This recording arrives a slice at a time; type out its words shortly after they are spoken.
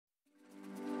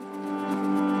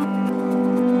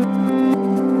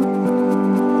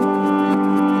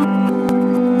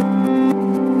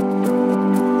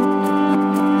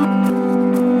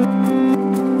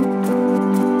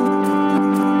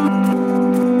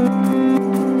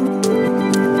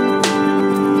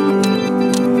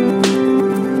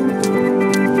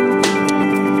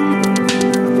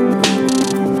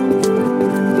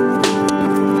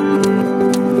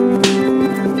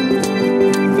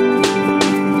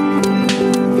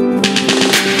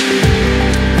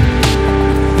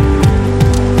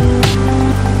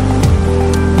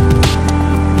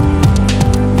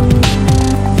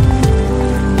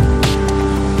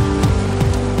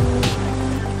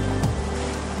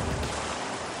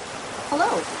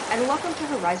Hello, and welcome to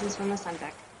Horizons from the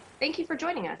Sundeck. Thank you for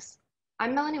joining us.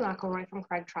 I'm Melanie McIlroy from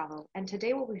Craig Travel, and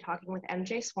today we'll be talking with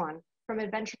MJ Swan from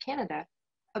Adventure Canada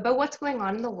about what's going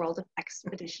on in the world of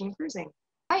expedition cruising.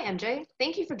 Hi MJ,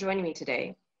 thank you for joining me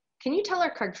today. Can you tell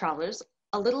our Craig Travelers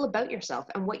a little about yourself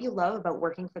and what you love about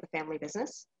working for the family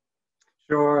business?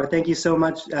 Sure. Thank you so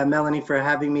much, Melanie, for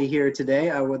having me here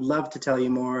today. I would love to tell you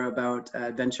more about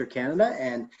Adventure Canada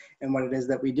and what it is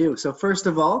that we do. So first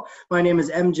of all, my name is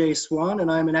MJ Swan,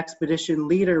 and I'm an expedition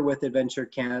leader with Adventure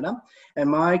Canada. And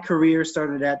my career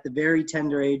started at the very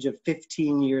tender age of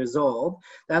 15 years old.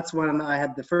 That's when I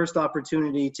had the first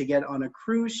opportunity to get on a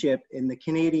cruise ship in the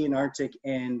Canadian Arctic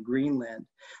and Greenland.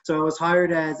 So I was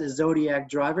hired as a Zodiac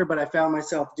driver, but I found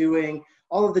myself doing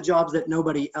all of the jobs that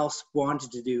nobody else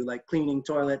wanted to do, like cleaning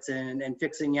toilets and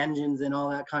fixing engines and all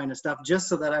that kind of stuff, just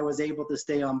so that I was able to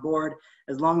stay on board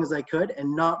as long as I could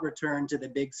and not return to the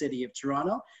big city of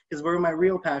Toronto, because where my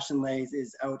real passion lays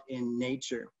is out in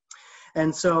nature.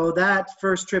 And so that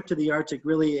first trip to the Arctic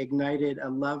really ignited a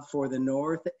love for the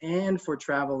North and for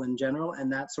travel in general, and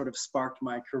that sort of sparked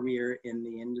my career in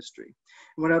the industry.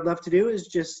 And what I'd love to do is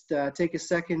just take a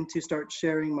second to start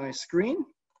sharing my screen.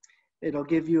 It'll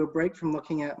give you a break from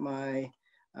looking at my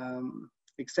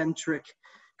eccentric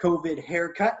COVID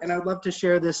haircut. And I'd love to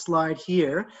share this slide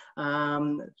here,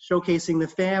 showcasing the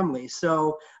family.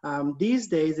 So these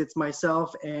days, it's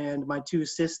myself and my two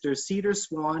sisters. Cedar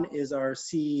Swan is our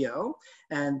CEO,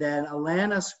 and then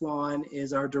Alana Swan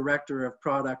is our Director of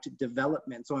Product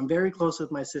Development. So I'm very close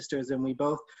with my sisters, and we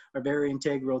both are very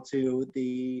integral to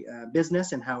the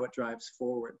business and how it drives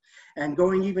forward. And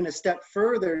going even a step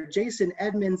further, Jason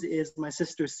Edmonds is my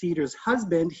sister Cedar's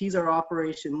husband. He's our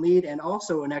operation lead and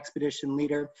also an expedition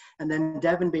leader. And then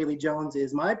Devin Bailey-Jones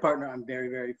is my partner I'm very,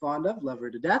 very fond of, love her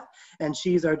to death. And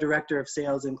she's our Director of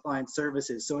Sales and Client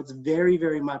Services. So it's very,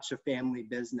 very much a family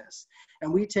business.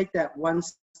 And we take that one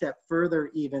step further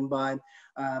even by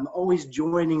always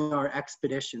joining our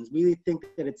expeditions. We think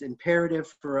that it's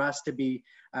imperative for us to be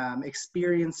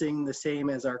experiencing the same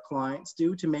as our clients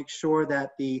do, to make sure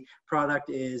that the product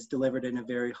is delivered in a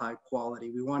very high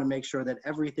quality. We want to make sure that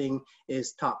everything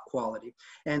is top quality.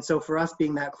 And so for us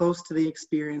being that close to the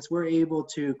experience, we're able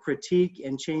to critique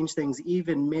and change things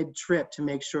even mid-trip to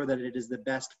make sure that it is the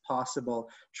best possible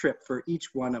trip for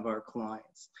each one of our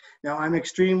clients. Now, I'm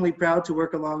extremely proud to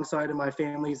work alongside of my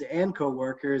families and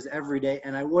co-workers every day,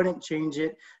 and I wouldn't change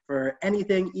it for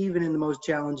anything, even in the most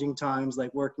challenging times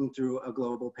like working through a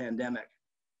global pandemic.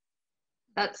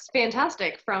 That's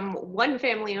fantastic. From one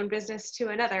family-owned business to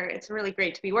another, it's really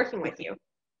great to be working with you.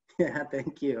 Yeah,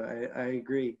 thank you. I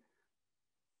agree.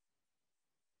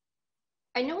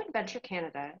 I know Adventure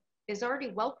Canada is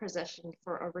already well positioned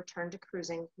for a return to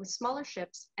cruising with smaller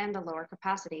ships and a lower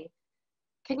capacity.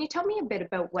 Can you tell me a bit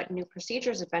about what new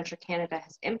procedures Adventure Canada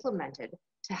has implemented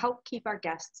to help keep our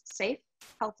guests safe,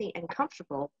 healthy, and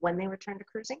comfortable when they return to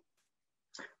cruising?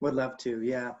 Would love to,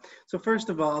 yeah. So first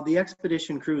of all, the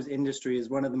expedition cruise industry is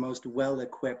one of the most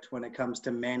well-equipped when it comes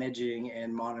to managing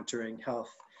and monitoring health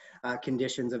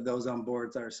conditions of those on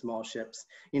board our small ships.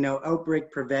 You know,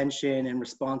 outbreak prevention and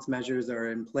response measures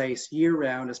are in place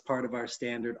year-round as part of our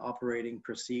standard operating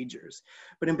procedures.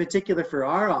 But in particular for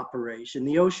our operation,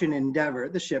 the Ocean Endeavor,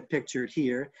 the ship pictured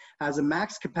here, has a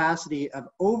max capacity of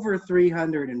over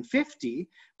 350,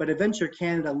 but Adventure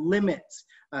Canada limits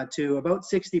to about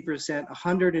 60%,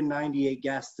 198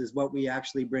 guests is what we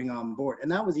actually bring on board.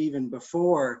 And that was even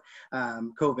before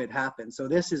COVID happened. So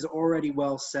this is already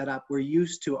well set up. We're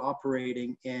used to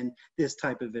operating in this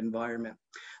type of environment.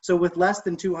 So with less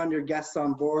than 200 guests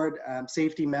on board,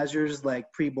 safety measures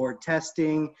like pre-board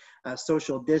testing,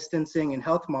 social distancing, and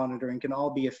health monitoring can all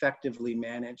be effectively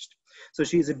managed. So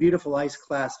she's a beautiful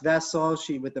ice-class vessel,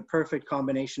 with the perfect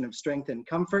combination of strength and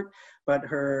comfort, but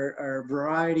her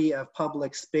variety of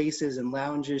public spaces and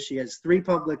lounges, she has 3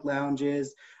 public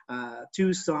lounges,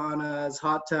 2 saunas,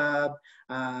 hot tub,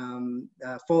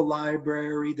 full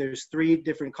library. There's 3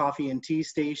 different coffee and tea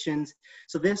stations.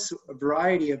 So this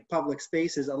variety of public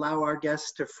spaces allow our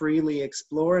guests to freely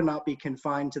explore and not be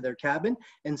confined to their cabin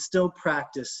and still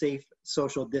practice safe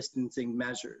social distancing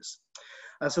measures.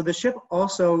 So the ship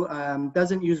also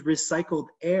doesn't use recycled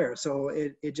air. So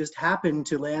it just happened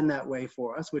to land that way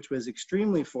for us, which was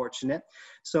extremely fortunate.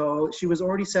 So she was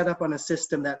already set up on a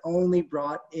system that only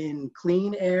brought in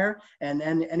clean air, and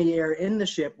then any air in the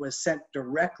ship was sent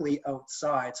directly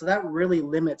outside. So that really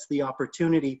limits the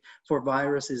opportunity for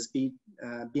viruses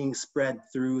being spread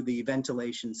through the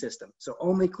ventilation system. So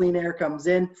only clean air comes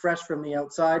in, fresh from the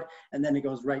outside, and then it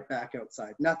goes right back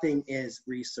outside. Nothing is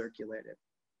recirculated.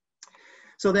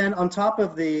 So then on top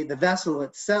of the vessel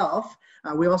itself,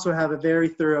 we also have a very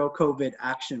thorough COVID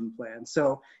action plan.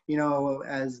 So, you know,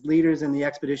 as leaders in the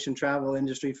expedition travel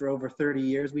industry for over 30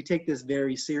 years, we take this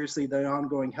very seriously, the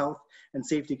ongoing health and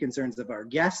safety concerns of our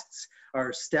guests,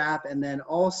 our staff, and then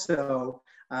also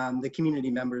the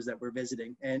community members that we're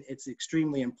visiting. And it's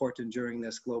extremely important during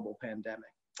this global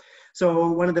pandemic.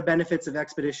 So one of the benefits of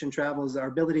expedition travel is our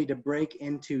ability to break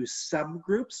into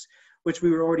subgroups, which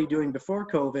we were already doing before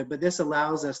COVID, but this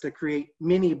allows us to create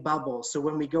mini bubbles. So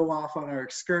when we go off on our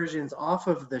excursions off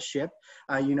of the ship,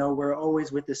 you know, we're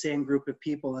always with the same group of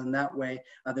people, and that way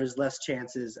there's less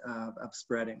chances of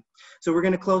spreading. So we're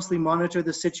going to closely monitor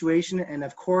the situation, and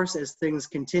of course, as things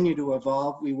continue to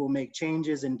evolve, we will make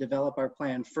changes and develop our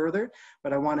plan further,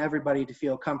 but I want everybody to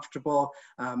feel comfortable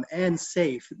and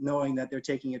safe knowing that they're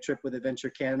taking a trip with Adventure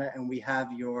Canada, and we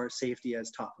have your safety as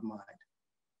top of mind.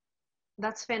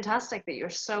 That's fantastic that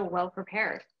you're so well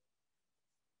prepared.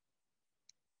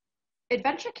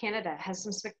 Adventure Canada has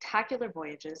some spectacular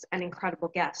voyages and incredible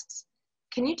guests.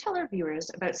 Can you tell our viewers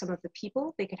about some of the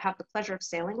people they could have the pleasure of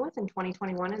sailing with in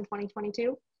 2021 and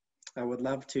 2022? I would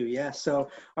love to, yes. So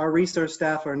our resource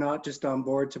staff are not just on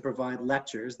board to provide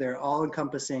lectures. They're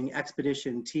all-encompassing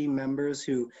expedition team members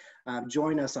who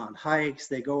join us on hikes.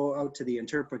 They go out to the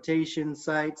interpretation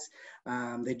sites.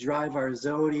 They drive our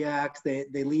Zodiacs. They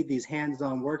lead these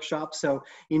hands-on workshops. So,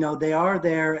 you know, they are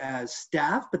there as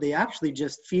staff, but they actually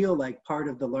just feel like part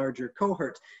of the larger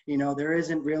cohort. You know, there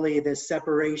isn't really this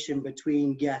separation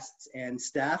between guests and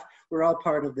staff. We're all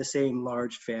part of the same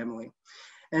large family.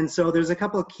 And so there's a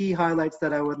couple of key highlights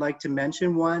that I would like to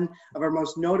mention. One of our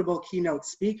most notable keynote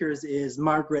speakers is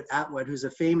Margaret Atwood, who's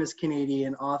a famous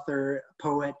Canadian author,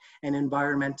 poet, and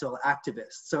environmental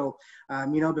activist. So,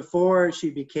 you know, before she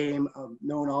became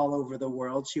known all over the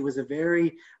world, she was a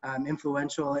very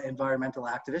influential environmental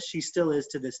activist. She still is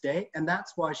to this day. And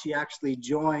that's why she actually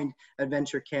joined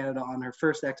Adventure Canada on her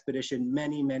first expedition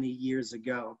many, many years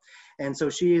ago. And so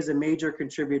she is a major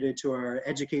contributor to our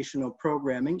educational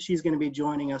programming. She's going to be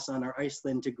joining us on our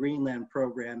Iceland to Greenland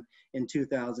program in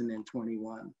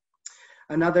 2021.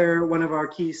 Another one of our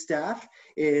key staff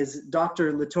is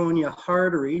Dr. Latonia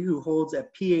Hardery, who holds a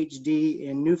PhD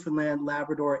in Newfoundland,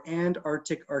 Labrador, and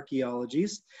Arctic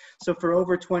archaeologies. So for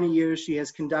over 20 years, she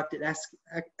has conducted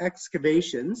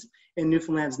excavations in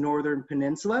Newfoundland's northern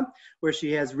peninsula, where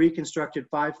she has reconstructed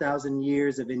 5,000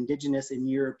 years of Indigenous and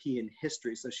European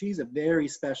history. So she's a very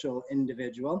special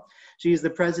individual. She's the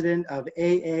president of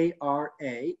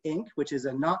AARA, Inc., which is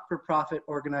a not-for-profit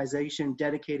organization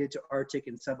dedicated to Arctic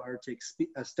and subarctic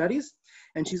studies.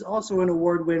 And she's also an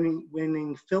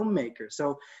award-winning filmmaker.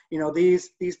 So, you know,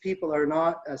 these people are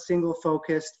not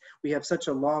single-focused. We have such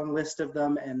a long list of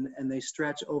them, and they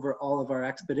stretch over all of our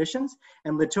expeditions.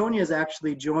 And Latonia is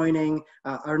actually joining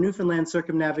our Newfoundland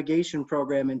circumnavigation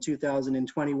program in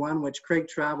 2021, which Craig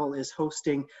Travel is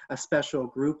hosting a special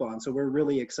group on. So we're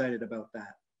really excited about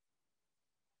that.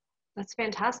 That's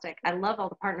fantastic. I love all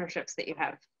the partnerships that you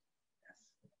have. Yes.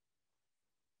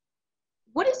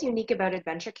 What is unique about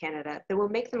Adventure Canada that will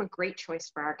make them a great choice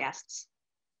for our guests?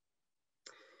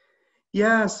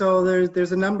 Yeah, so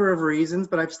there's a number of reasons,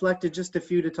 but I've selected just a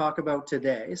few to talk about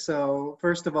today. So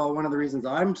first of all, one of the reasons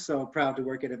I'm so proud to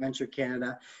work at Adventure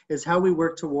Canada is how we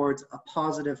work towards a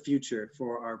positive future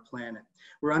for our planet.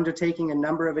 We're undertaking a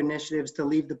number of initiatives to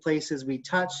leave the places we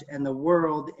touch and the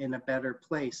world in a better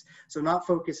place. So not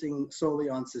focusing solely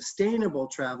on sustainable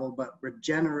travel, but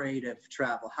regenerative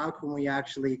travel. How can we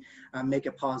actually make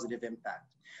a positive impact?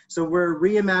 So we're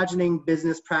reimagining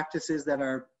business practices that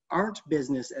aren't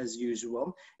business as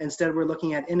usual. Instead, we're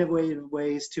looking at innovative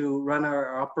ways to run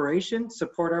our operation,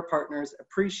 support our partners,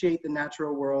 appreciate the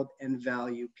natural world, and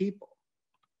value people.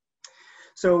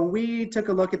 So we took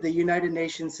a look at the United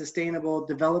Nations Sustainable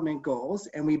Development Goals,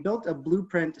 and we built a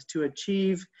blueprint to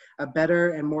achieve a better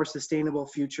and more sustainable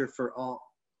future for all.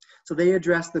 So they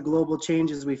address the global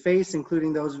changes we face,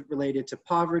 including those related to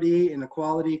poverty,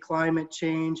 inequality, climate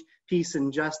change, peace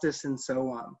and justice, and so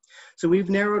on. So we've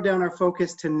narrowed down our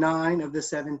focus to 9 of the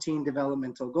 17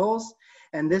 developmental goals.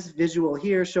 And this visual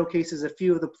here showcases a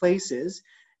few of the places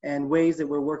and ways that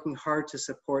we're working hard to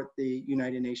support the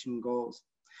United Nations goals.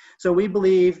 So we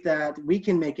believe that we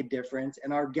can make a difference,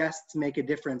 and our guests make a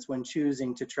difference when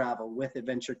choosing to travel with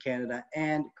Adventure Canada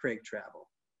and Craig Travel.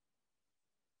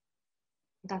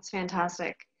 That's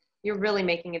fantastic. You're really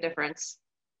making a difference.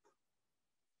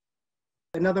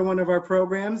 Another one of our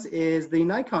programs is the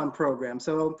Nikon program.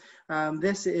 So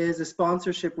this is a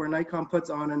sponsorship where Nikon puts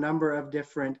on a number of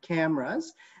different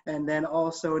cameras, and then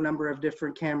also a number of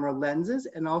different camera lenses,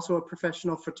 and also a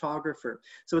professional photographer.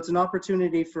 So it's an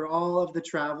opportunity for all of the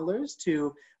travelers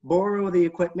to borrow the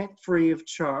equipment free of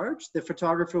charge. The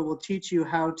photographer will teach you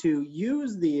how to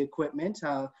use the equipment,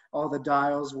 how all the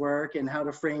dials work, and how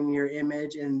to frame your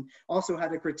image, and also how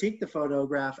to critique the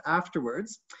photograph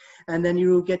afterwards. And then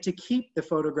you get to keep the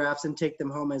photographs and take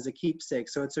them home as a keepsake.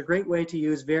 So it's a great way to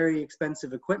use very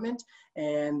expensive equipment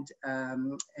and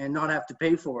not have to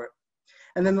pay for it.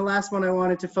 And then the last one I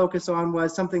wanted to focus on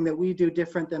was something that we do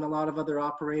different than a lot of other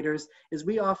operators, is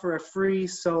we offer a free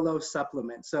solo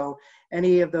supplement. So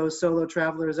any of those solo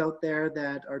travelers out there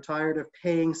that are tired of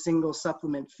paying single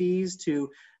supplement fees to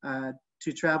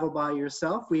travel by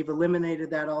yourself, we've eliminated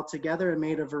that altogether and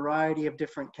made a variety of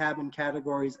different cabin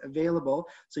categories available,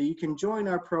 so you can join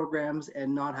our programs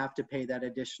and not have to pay that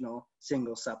additional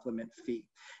single supplement fee.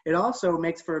 It also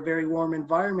makes for a very warm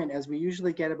environment, as we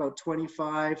usually get about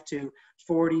 25 to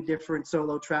 40 different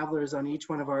solo travelers on each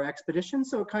one of our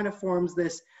expeditions. So it kind of forms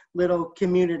this little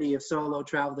community of solo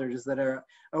travelers that are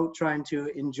out trying to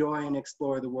enjoy and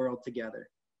explore the world together.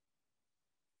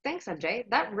 Thanks, MJ.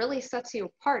 That really sets you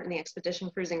apart in the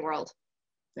expedition cruising world.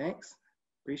 Thanks.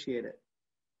 Appreciate it.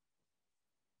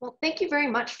 Well, thank you very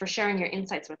much for sharing your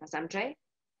insights with us, MJ.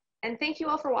 And thank you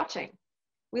all for watching.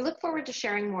 We look forward to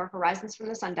sharing more Horizons from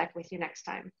the Sundeck with you next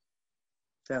time.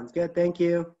 Sounds good. Thank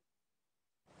you.